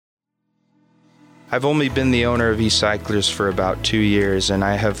I've only been the owner of eCyclers for about 2 years, and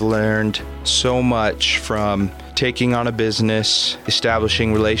I have learned so much from taking on a business,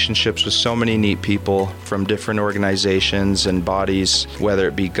 establishing relationships with so many neat people from different organizations and bodies, whether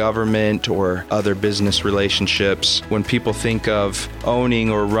it be government or other business relationships. When people think of owning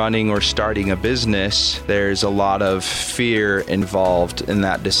or running or starting a business, there's a lot of fear involved in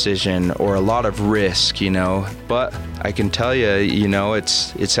that decision, or a lot of risk, But I can tell you,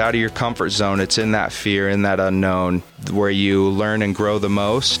 it's out of your comfort zone. It's in that fear, in that unknown, where you learn and grow the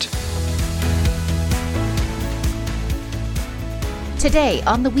most. Today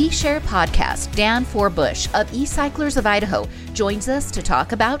on the We Share podcast, Dan Forbush of eCyclers of Idaho joins us to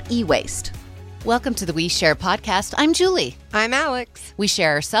talk about e-waste. Welcome to the We Share podcast. I'm Julie. I'm Alex. We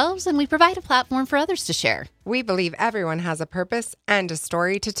share ourselves and we provide a platform for others to share. We believe everyone has a purpose and a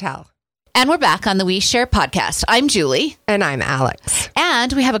story to tell. And we're back on the We Share podcast. I'm Julie. And I'm Alex.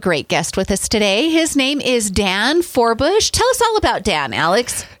 And we have a great guest with us today. His name is Dan Forbush. Tell us all about Dan,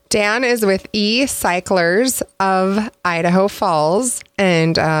 Alex. Dan is with eCyclers of Idaho Falls,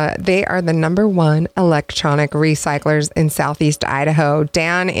 and they are the #1 electronic recyclers in Southeast Idaho.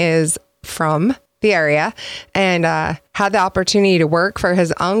 Dan is from the area and had the opportunity to work for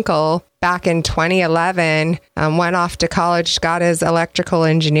his uncle back in 2011, went off to college, got his electrical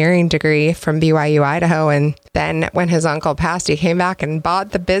engineering degree from BYU, Idaho. And then when his uncle passed, he came back and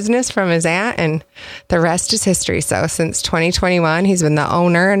bought the business from his aunt, and the rest is history. So since 2021, he's been the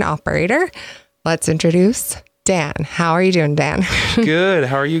owner and operator. Let's introduce Dan. How are you doing, Dan? Good.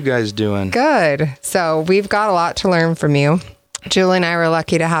 How are you guys doing? Good. So we've got a lot to learn from you. Julie and I were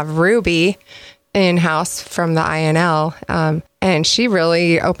lucky to have Ruby in-house from the INL, and she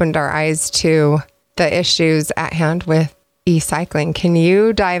really opened our eyes to the issues at hand with e-cycling. Can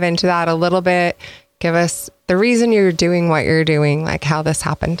you dive into that a little bit? Give us the reason you're doing what you're doing, like how this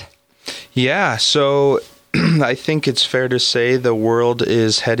happened. Yeah, so I think it's fair to say the world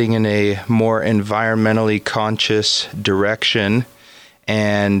is heading in a more environmentally conscious direction,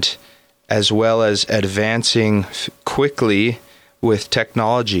 and as well as advancing quickly with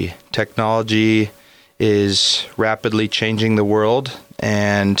technology. Technology is rapidly changing the world,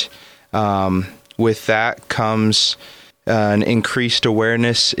 and with that comes an increased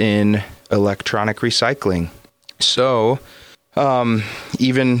awareness in electronic recycling. So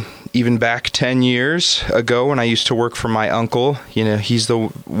even back 10 years ago when I used to work for my uncle, he's the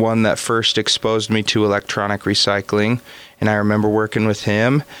one that first exposed me to electronic recycling, and I remember working with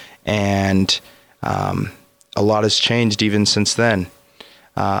him, and a lot has changed even since then.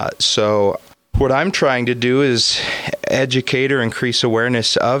 So what I'm trying to do is educate or increase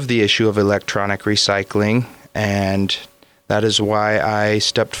awareness of the issue of electronic recycling, and that is why I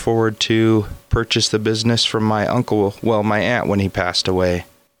stepped forward to purchase the business from my uncle, my aunt, when he passed away.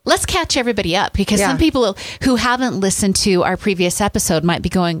 Let's catch everybody up, because some people who haven't listened to our previous episode might be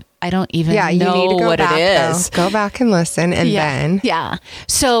going, I don't even know you need to go what back, it is. Though. Go back and listen, and then... Yeah.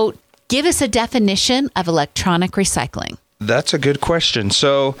 So give us a definition of electronic recycling. That's a good question.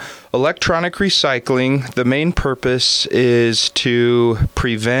 So electronic recycling, the main purpose is to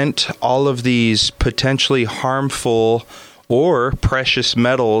prevent all of these potentially harmful or precious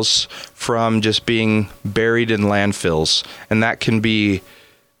metals from just being buried in landfills. And that can be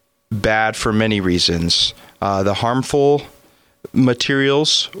bad for many reasons. The harmful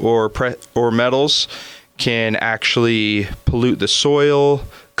materials or metals can actually pollute the soil,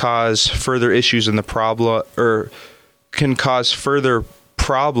 cause further issues in the problem, or can cause further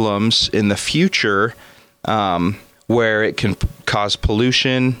problems in the future, where it can cause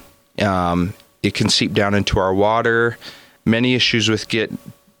pollution. It can seep down into our water. Many issues with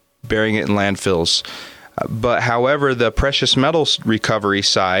burying it in landfills. But however, the precious metals recovery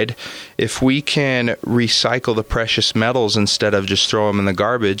side, if we can recycle the precious metals instead of just throw them in the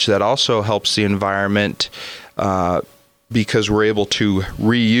garbage, that also helps the environment, because we're able to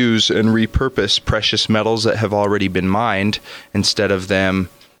reuse and repurpose precious metals that have already been mined, instead of them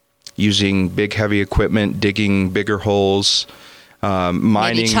using big, heavy equipment, digging bigger holes,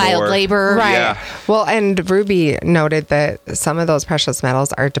 mining maybe child labor. Right. Yeah. Well, and Ruby noted that some of those precious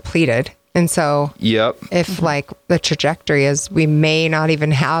metals are depleted. And so if the trajectory is we may not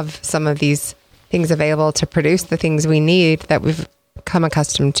even have some of these things available to produce the things we need that we've become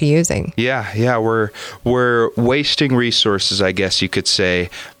accustomed to using. Yeah, we're wasting resources, I guess you could say,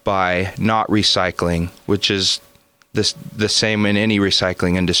 by not recycling, which is the same in any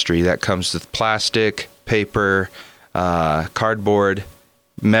recycling industry. That comes with plastic, paper, cardboard,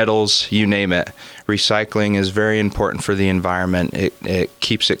 metals, you name it. Recycling is very important for the environment. It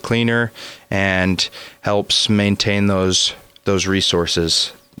keeps it cleaner and helps maintain those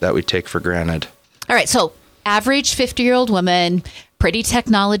resources that we take for granted. All right. So average 50-year-old woman, pretty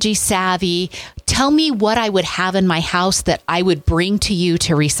technology savvy. Tell me what I would have in my house that I would bring to you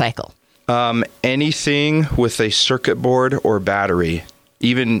to recycle. Anything with a circuit board or battery,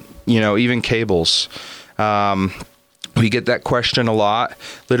 even cables. We get that question a lot.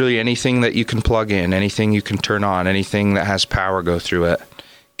 Literally anything that you can plug in, anything you can turn on, anything that has power go through it.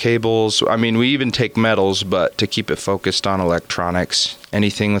 Cables. I mean, we even take metals, but to keep it focused on electronics,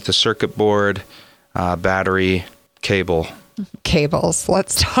 anything with a circuit board, battery, cable. Cables.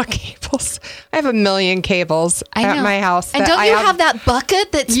 Let's talk cables. I have a million cables at my house. And don't you have that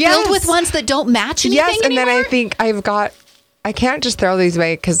bucket that's filled with ones that don't match anything Yes, and anymore? then I think I can't just throw these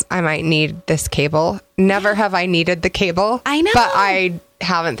away because I might need this cable. Never have I needed the cable. I know. But I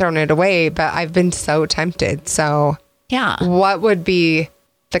haven't thrown it away, but I've been so tempted. So yeah. What would be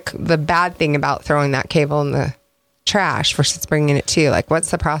the bad thing about throwing that cable in the trash versus bringing it to you? Like,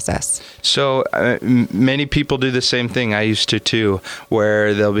 what's the process? So many people do the same thing. I used to too,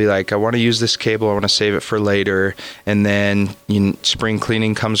 where they'll be like, I want to use this cable, I want to save it for later, and then spring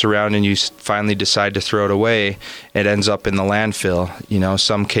cleaning comes around and you finally decide to throw it away. It ends up in the landfill.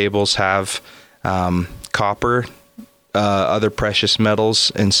 Some cables have copper, other precious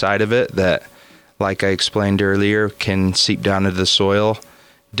metals inside of it that, like I explained earlier, can seep down into the soil,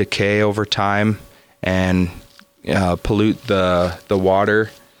 decay over time, and pollute the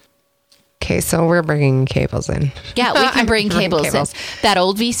water. Okay, so we're bringing cables in. Yeah, we can bring cables in. That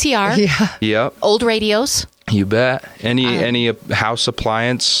old VCR. Yeah. Yep. Old radios. You bet. Any house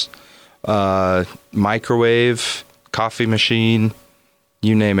appliance, microwave, coffee machine,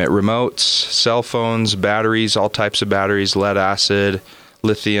 you name it. Remotes, cell phones, batteries, all types of batteries, lead acid,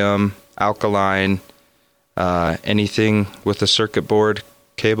 lithium, alkaline, anything with a circuit board,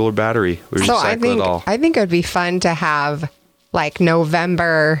 cable, or battery. We recycle it all. I think it would be fun to have like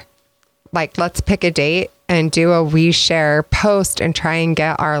November, like let's pick a date and do a We Share post and try and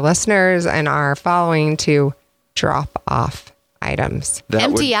get our listeners and our following to drop off items.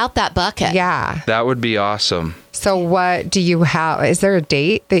 Empty out that bucket. Yeah. That would be awesome. So what do you have? Is there a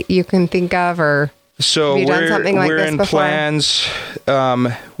date that you can think of, or so have you done something like we're this in before? plans.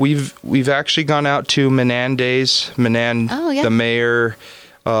 We've actually gone out to Manan Days. The mayor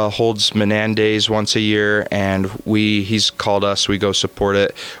holds Manan Days once a year, and he's called us. We go support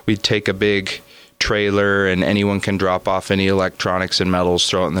it. We take a big trailer, and anyone can drop off any electronics and metals,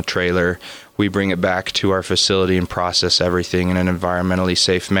 throw it in the trailer. We bring it back to our facility and process everything in an environmentally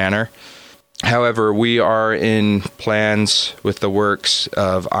safe manner. However, we are in plans with the works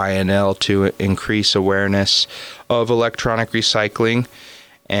of INL to increase awareness of electronic recycling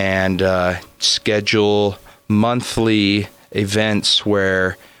and schedule monthly events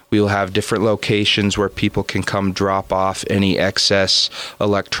where we'll have different locations where people can come drop off any excess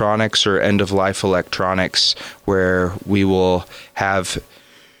electronics or end-of-life electronics, where we will have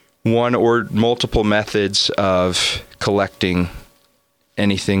one or multiple methods of collecting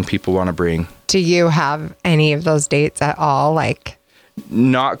anything people want to bring. Do you have any of those dates at all? Like,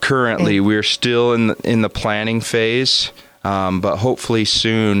 not currently. We're still in the planning phase, but hopefully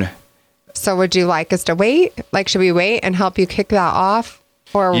soon. So would you like us to wait? Like, should we wait and help you kick that off?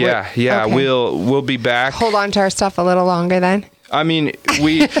 Or yeah. Okay. We'll be back. Hold on to our stuff a little longer then. I mean,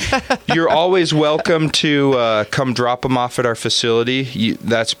 you're always welcome to come drop them off at our facility.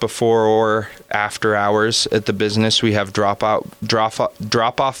 That's before or after hours at the business. We have drop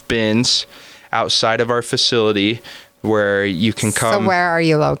off bins outside of our facility where you can come. So where are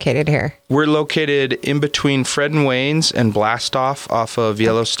you located here? We're located in between Fred and Wayne's and Blastoff off of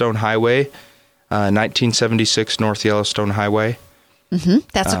Yellowstone Highway, 1976 North Yellowstone Highway. Mm-hmm.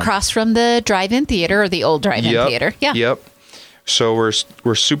 That's across from the drive-in theater, or the old drive-in theater. Yeah. Yep. So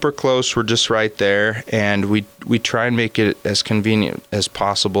we're super close. We're just right there, and we try and make it as convenient as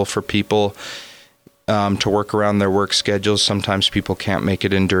possible for people to work around their work schedules. Sometimes people can't make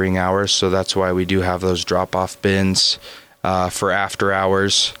it in during hours, so that's why we do have those drop-off bins for after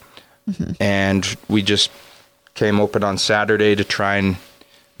hours. Mm-hmm. And we just came open on Saturday to try and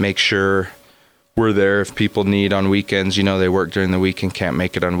make sure we're there if people need on weekends. They work during the week and can't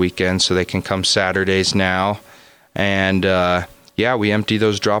make it on weekends, so they can come Saturdays now. And we empty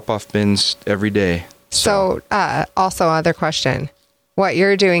those drop-off bins every day. So also other question. What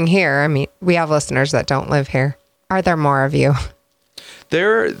you're doing here, I mean, we have listeners that don't live here. Are there more of you?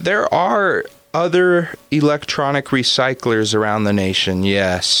 There are other electronic recyclers around the nation,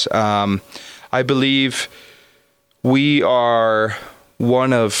 yes. I believe we are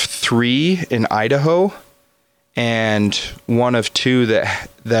one of 3 in Idaho and one of 2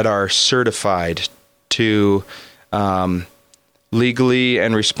 that are certified to legally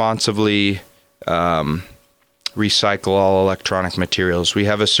and responsibly recycle all electronic materials. We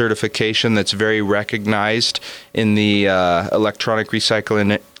have a certification that's very recognized in the electronic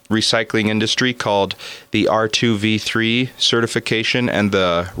recycling industry called the R2V3 certification and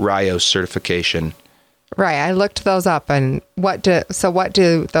the RIOS certification. Right. I looked those up, and what do those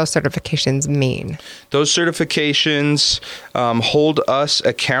certifications mean? Those certifications hold us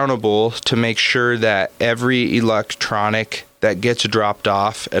accountable to make sure that every electronic that gets dropped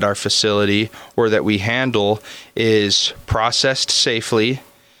off at our facility or that we handle is processed safely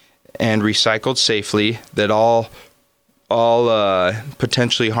and recycled safely, that all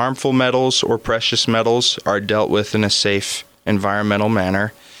potentially harmful metals or precious metals are dealt with in a safe environmental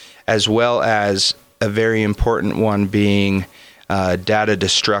manner, as well as a very important one being data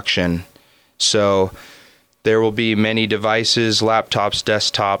destruction. So there will be many devices, laptops,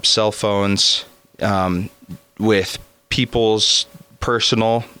 desktops, cell phones, with people's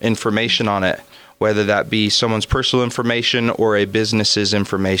personal information on it, whether that be someone's personal information or a business's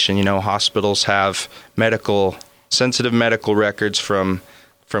information. You know, hospitals have sensitive medical records from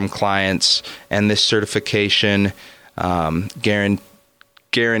clients, and this certification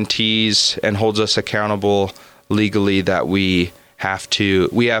guarantees and holds us accountable legally that we have to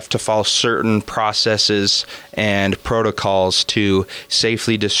follow certain processes and protocols to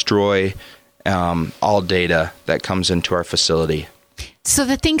safely destroy all data that comes into our facility. So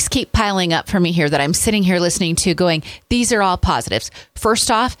the things keep piling up for me here that I'm sitting here listening to going, these are all positives.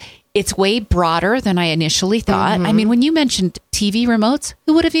 First off, it's way broader than I initially thought. Mm-hmm. I mean, when you mentioned TV remotes,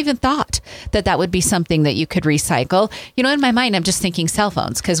 who would have even thought that would be something that you could recycle? You know, in my mind, I'm just thinking cell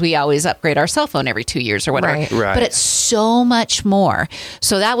phones because we always upgrade our cell phone every 2 years or whatever. Right. But it's so much more.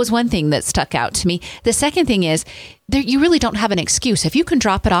 So that was one thing that stuck out to me. The second thing is you really don't have an excuse. If you can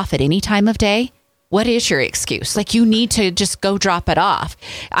drop it off at any time of day, what is your excuse? Like, you need to just go drop it off.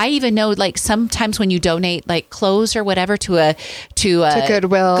 I even know, like, sometimes when you donate like clothes or whatever to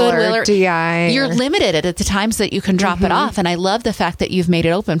Goodwill or DI, you're limited at the times that you can drop it off. And I love the fact that you've made it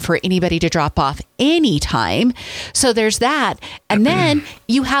open for anybody to drop off anytime. So there's that. And then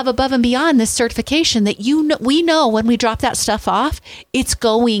you have above and beyond this certification that we know when we drop that stuff off, it's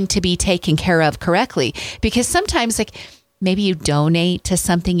going to be taken care of correctly. Because sometimes, like, maybe you donate to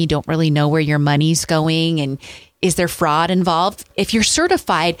something, you don't really know where your money's going, and is there fraud involved? If you're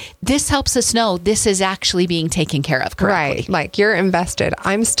certified, this helps us know this is actually being taken care of correctly. Right. Like, you're invested.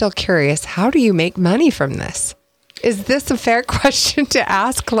 I'm still curious. How do you make money from this? Is this a fair question to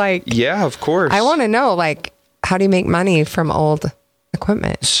ask? Like, yeah, of course. I want to know, like, how do you make money from old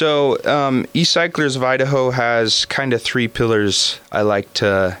equipment? So, eCyclers of Idaho has kind of three pillars. I like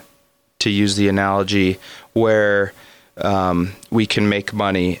to use the analogy where we can make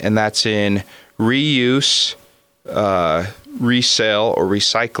money, and that's in reuse, resale, or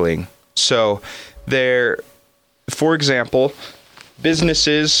recycling. So for example,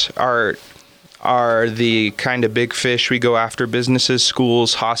 businesses are the kind of big fish we go after. Businesses,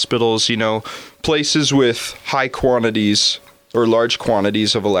 schools, hospitals, places with high quantities or large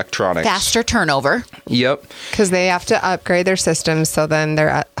quantities of electronics. Faster turnover. Yep. Because they have to upgrade their systems. So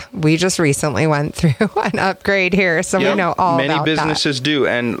then we just recently went through an upgrade here. So we know all about that. Many businesses do.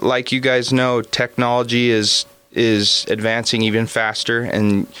 And like you guys know, technology is advancing even faster,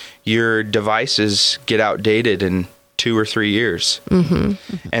 and your devices get outdated in 2 or 3 years.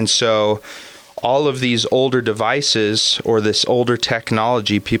 Mm-hmm. And so all of these older devices or this older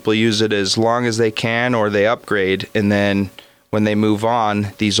technology, people use it as long as they can, or they upgrade, and then when they move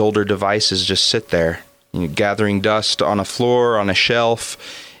on, these older devices just sit there, gathering dust on a floor, on a shelf,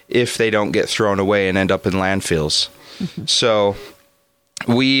 if they don't get thrown away and end up in landfills. Mm-hmm. So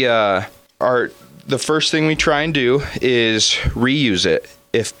the first thing we try and do is reuse it.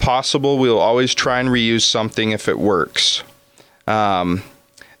 If possible, we'll always try and reuse something if it works.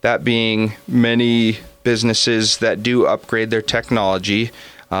 That being many businesses that do upgrade their technology,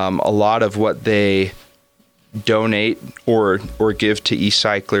 a lot of what they donate or give to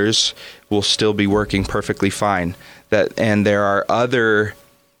eCyclers will still be working perfectly fine. And there are other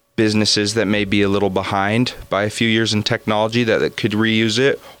businesses that may be a little behind by a few years in technology that could reuse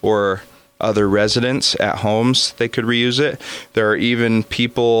it, or other residents at homes, they could reuse it. There are even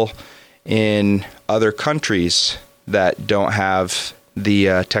people in other countries that don't have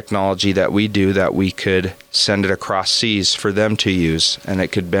the technology that we do, that we could send it across seas for them to use, and it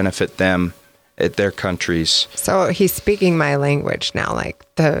could benefit them at their countries. So he's speaking my language now, like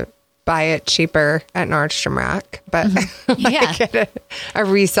buy it cheaper at Nordstrom Rack, but yeah, get a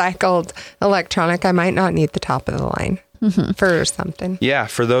recycled electronic, I might not need the top of the line. for something. Yeah,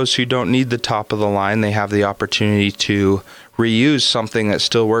 for those who don't need the top of the line, they have the opportunity to reuse something that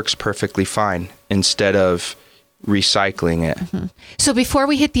still works perfectly fine instead of recycling it. So before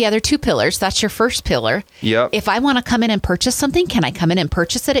we hit the other two pillars, that's your first pillar. Yep. If I want to come in and purchase something, can I come in and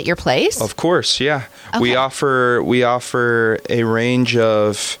purchase it at your place? Of course, yeah. Okay. We offer a range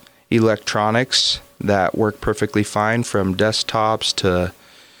of electronics that work perfectly fine, from desktops to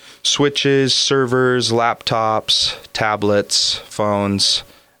switches, servers, laptops, tablets, phones.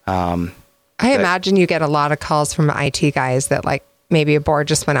 I imagine you get a lot of calls from IT guys that, like, maybe a board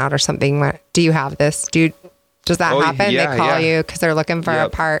just went out or something. Do you have this? Does that happen? Yeah, they call you because they're looking for a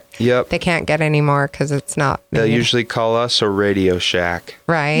part. Yep. They can't get any more because it's not. They'll usually call us or Radio Shack.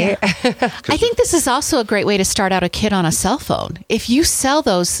 Right. I think this is also a great way to start out a kit on a cell phone. If you sell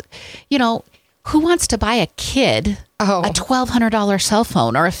those, who wants to buy a kid a $1,200 cell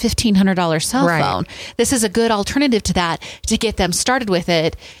phone or a $1,500 cell phone? This is a good alternative to that, to get them started with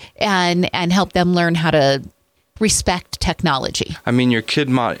it and help them learn how to respect technology. I mean, your kid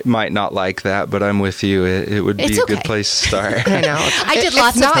might not like that, but I'm with you. It would be a good place to start. I know. I did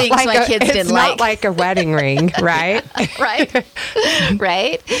lots of things my kids didn't like. It's not like a wedding ring, right? Right.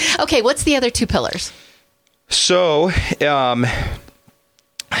 Right. Okay, what's the other two pillars? So,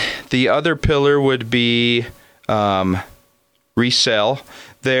 the other pillar would be resell.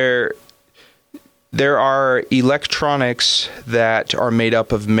 There are electronics that are made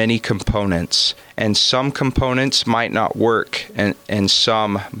up of many components, and some components might not work, and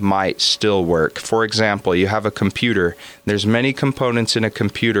some might still work. For example, you have a computer. There's many components in a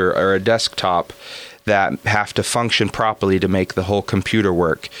computer or a desktop that have to function properly to make the whole computer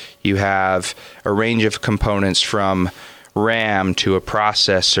work. You have a range of components from RAM to a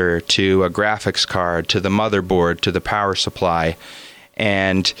processor to a graphics card to the motherboard to the power supply,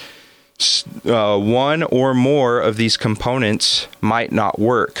 and one or more of these components might not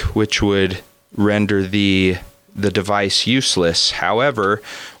work, which would render the device useless. However,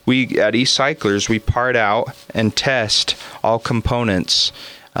 we at eCyclers, we part out and test all components,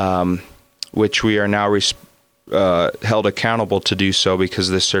 which we are now held accountable to do so because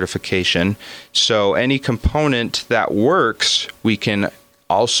of this certification. So any component that works, we can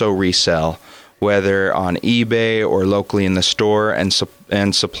also resell, whether on eBay or locally in the store,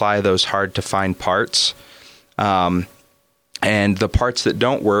 and supply those hard-to-find parts. And the parts that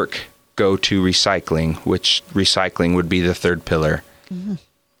don't work go to recycling, which recycling would be the third pillar. Mm-hmm.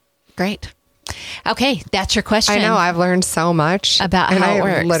 Great. Okay, that's your question. I know. I've learned so much about how it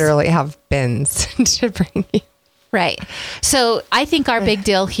works. I literally have bins to bring you. Right. So I think our big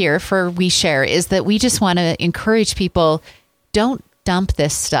deal here for We Share is that we just want to encourage people, don't dump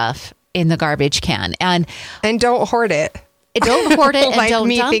this stuff in the garbage can, and don't hoard it. Don't hoard it, and like don't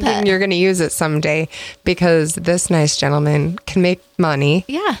me dump thinking it. You're going to use it someday, because this nice gentleman can make money,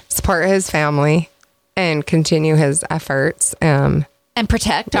 support his family, and continue his efforts, and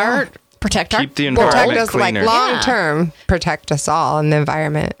protect our keep the environment cleaner. Like long term, protect us all in the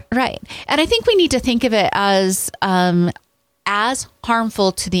environment. Right. And I think we need to think of it as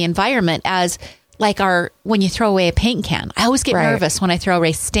harmful to the environment as like when you throw away a paint can. I always get nervous when I throw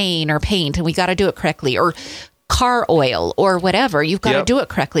away stain or paint, and we got to do it correctly, or car oil or whatever. You've got to do it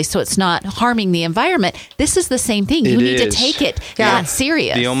correctly so it's not harming the environment. This is the same thing. You need to take it that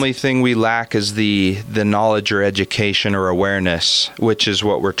serious. The only thing we lack is the knowledge or education or awareness, which is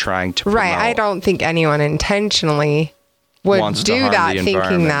what we're trying to promote. Right. I don't think anyone intentionally would do that,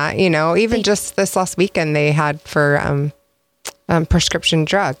 thinking that, even just this last weekend they had for prescription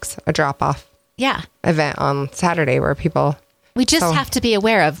drugs, a drop-off event on Saturday where people... We just have to be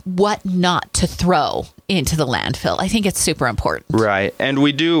aware of what not to throw into the landfill. I think it's super important. Right. And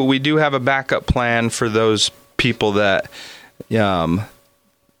we do have a backup plan for those people that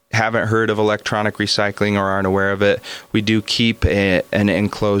haven't heard of electronic recycling or aren't aware of it. We do keep an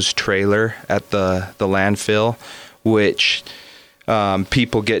enclosed trailer at the landfill, which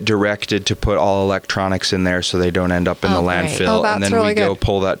people get directed to put all electronics in there so they don't end up in the landfill. And then we go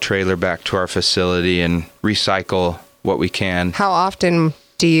pull that trailer back to our facility and recycle what we can. How often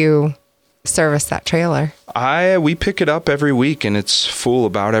do you service that trailer? We pick it up every week, and it's full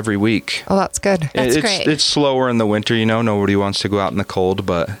about every week. Oh, that's good. That's great. It's slower in the winter, nobody wants to go out in the cold,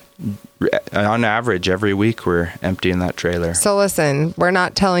 but on average, every week we're emptying that trailer. So listen, we're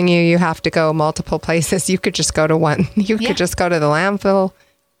not telling you have to go multiple places. You could just go to one. You could just go to the landfill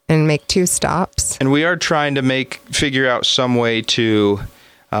and make 2 stops. And we are trying to figure out some way to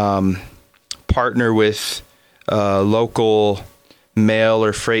partner with local mail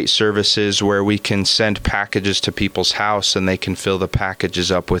or freight services where we can send packages to people's house and they can fill the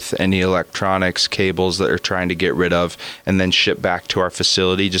packages up with any electronics, cables that they're trying to get rid of, and then ship back to our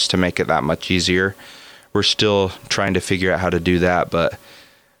facility just to make it that much easier. We're still trying to figure out how to do that, but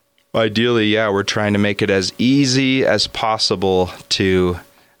ideally, yeah, we're trying to make it as easy as possible to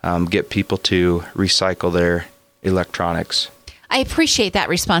get people to recycle their electronics. I appreciate that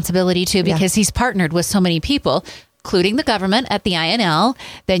responsibility too, because he's partnered with so many people, including the government at the INL.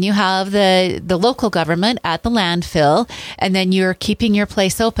 Then you have the local government at the landfill, and then you're keeping your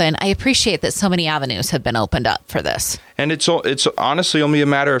place open. I appreciate that so many avenues have been opened up for this. And it's honestly only a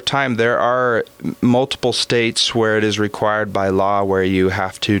matter of time. There are multiple states where it is required by law where you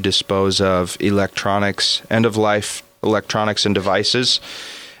have to dispose of electronics, end-of-life electronics and devices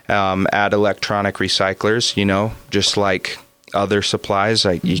at electronic recyclers, just like other supplies.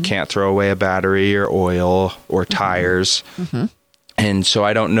 Like you can't throw away a battery or oil or tires. Mm-hmm. And so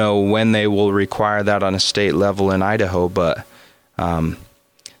I don't know when they will require that on a state level in Idaho, but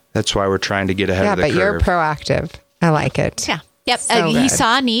that's why we're trying to get ahead of the curve. Yeah, but you're proactive. I like it. Yeah. Yep. So he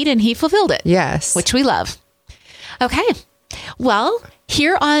saw a need and he fulfilled it. Yes. Which we love. Okay. Well,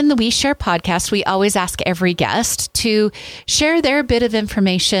 here on the We Share podcast, we always ask every guest to share their bit of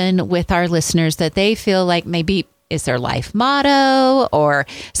information with our listeners that they feel like maybe is their life motto or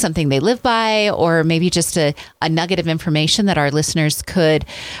something they live by, or maybe just a nugget of information that our listeners could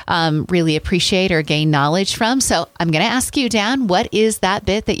really appreciate or gain knowledge from. So I'm going to ask you, Dan, what is that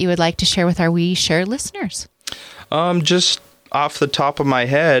bit that you would like to share with our We Share listeners? Just off the top of my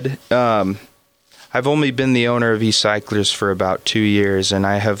head, I've only been the owner of eCyclers for about 2 years, and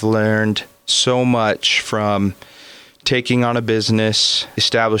I have learned so much from taking on a business,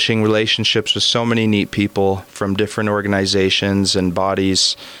 establishing relationships with so many neat people from different organizations and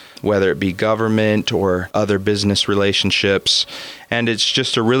bodies, whether it be government or other business relationships. And it's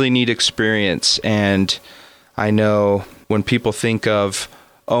just a really neat experience. And I know when people think of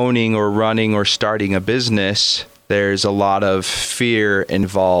owning or running or starting a business, there's a lot of fear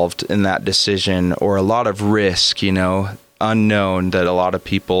involved in that decision, or a lot of risk, unknown, that a lot of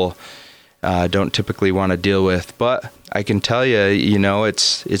people don't typically want to deal with. But I can tell you,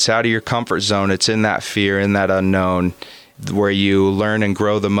 it's out of your comfort zone. It's in that fear, in that unknown, where you learn and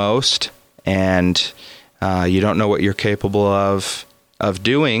grow the most, and you don't know what you're capable of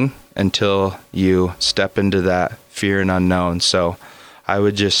doing until you step into that fear and unknown. So I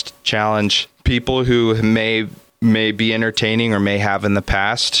would just challenge people who may be entertaining or may have in the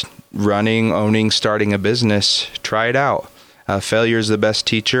past, running, owning, starting a business, try it out. Failure is the best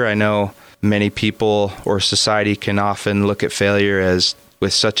teacher. I know many people or society can often look at failure as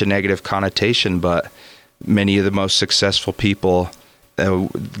with such a negative connotation, but many of the most successful people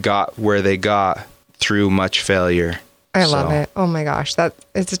got where they got through much failure. I love it. Oh my gosh.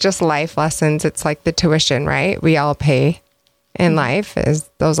 It's just life lessons. It's like the tuition, right? We all pay in life is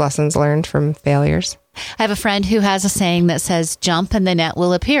those lessons learned from failures. I have a friend who has a saying that says, jump and the net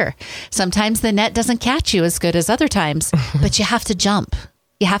will appear. Sometimes the net doesn't catch you as good as other times, but you have to jump.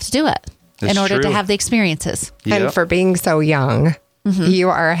 You have to do it in order to have the experiences. Yep. And for being so young, you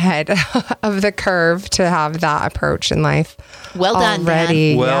are ahead of the curve to have that approach in life. Well done,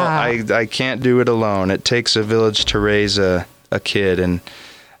 already. Dan. Well, I can't do it alone. It takes a village to raise a kid, and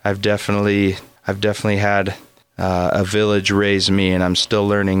I've definitely had a village raise me, and I'm still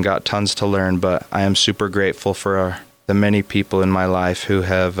learning, got tons to learn, but I am super grateful for the many people in my life who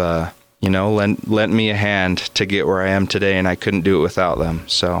have, lent me a hand to get where I am today, and I couldn't do it without them.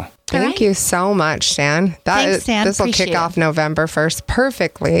 So thank you so much, Dan. Thanks, Dan. This will kick off November 1st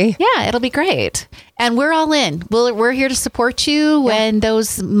perfectly. Yeah, it'll be great. And we're all in. We're here to support you when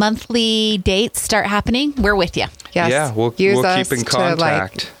those monthly dates start happening. We're with you. Yes. Yeah, we'll keep in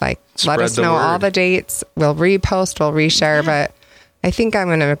contact. To let us know all the dates. We'll repost, we'll reshare, but I think I'm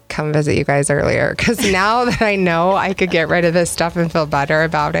going to come visit you guys earlier, because now that I know I could get rid of this stuff and feel better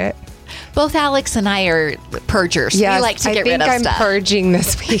about it. Both Alex and I are purgers. Yes, we like to get rid of I'm stuff. purging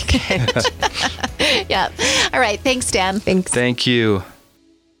this weekend. Yeah. All right. Thanks, Dan. Thanks. Thank you.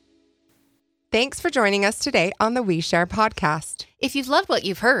 Thanks for joining us today on the We Share podcast. If you've loved what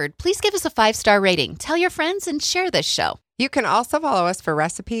you've heard, please give us a 5-star rating. Tell your friends and share this show. You can also follow us for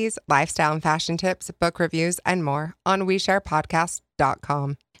recipes, lifestyle and fashion tips, book reviews, and more on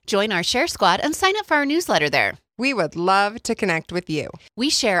WeSharePodcast.com. Join our Share Squad and sign up for our newsletter there. We would love to connect with you. We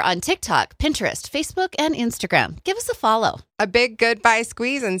share on TikTok, Pinterest, Facebook, and Instagram. Give us a follow. A big goodbye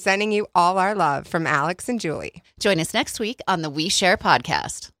squeeze and sending you all our love from Alex and Julie. Join us next week on the We Share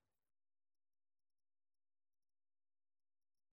podcast.